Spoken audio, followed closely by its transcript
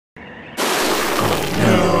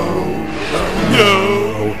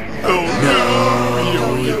no, oh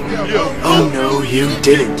no, you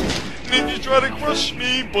didn't. Ninja try to crush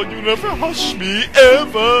me, but you never hush me,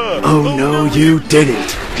 ever. Oh no, you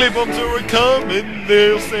didn't. Clay bombs are coming,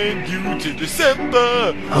 they'll send you to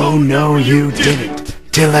December. Oh no, you didn't.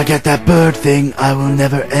 Till I get that bird thing, I will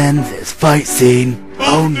never end this fight scene.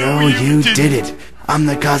 Oh no, you didn't. I'm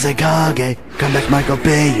the Kazekage, come back Michael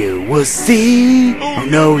Bay, you will see. Oh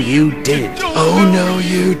no, you didn't. Oh no,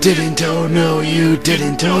 you didn't. Oh no, you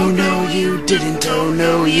didn't. Oh no, you didn't. Oh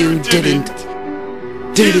no, you didn't.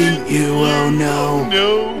 Didn't you? Oh no.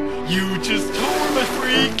 No, you just tore my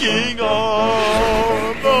freaking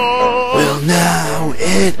arm off. Well now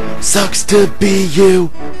it sucks to be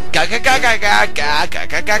you.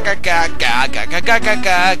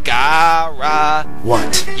 Gaara.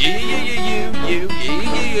 What? You.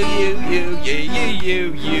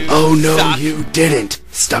 Oh no, you didn't.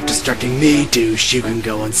 Stop distracting me, douche. You can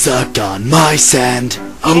go and suck on my sand.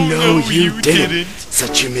 Oh no, you didn't.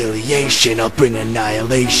 Such humiliation, I'll bring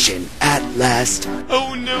annihilation at last.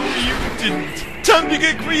 Oh no, you didn't. Time to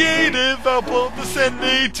get creative, I'll blow the sand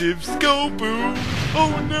natives, go boom.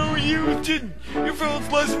 Oh no, you didn't. Your world's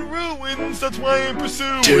lies in ruins, that's why I'm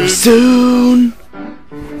pursuing. Too soon.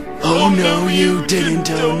 Oh no, you didn't.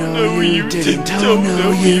 Oh no, you didn't. Oh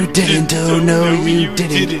no, you didn't. Oh no, you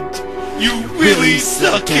didn't. You really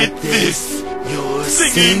suck at this. Your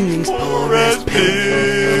singing's poor as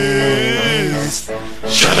piss.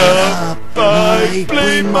 Shut up, I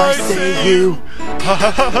blame I say you. Ha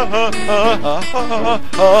ha ha ha ha ha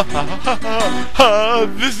ha.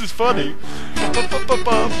 This is funny.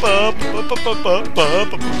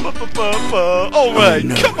 Alright,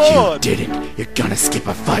 no, come on! You didn't. You're gonna skip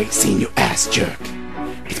a fight scene, you ass jerk.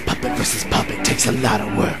 It's puppet versus puppet, takes a lot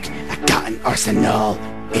of work. I got an arsenal,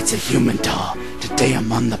 it's a human doll. Today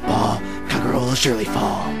I'm on the ball, Kankuro will surely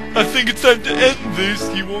fall. I think it's time to end this,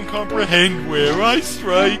 you won't comprehend where I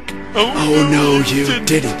strike. Oh no, you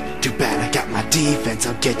didn't. Too bad I got my defense,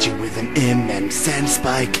 I'll get you with an immense sand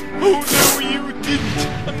spike. Oh no, you didn't.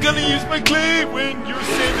 I'm gonna use my clay when your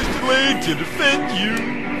sand is delayed to defend you.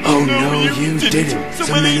 Oh no, you didn't. So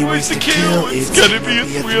many ways to kill, it's gonna be a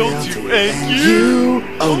thrill to end you.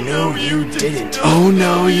 Oh no, you didn't. Oh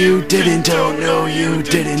no, you didn't. Oh no, you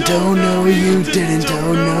didn't. Oh no, you didn't.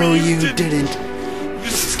 Oh no, you didn't.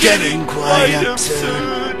 This is getting quite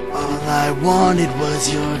absurd. All I wanted was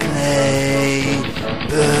your clay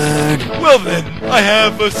bird. Well then, I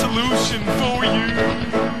have a solution for you.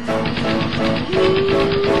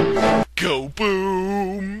 Go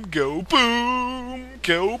boom, go boom,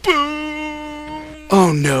 go boom.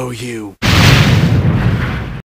 Oh no, you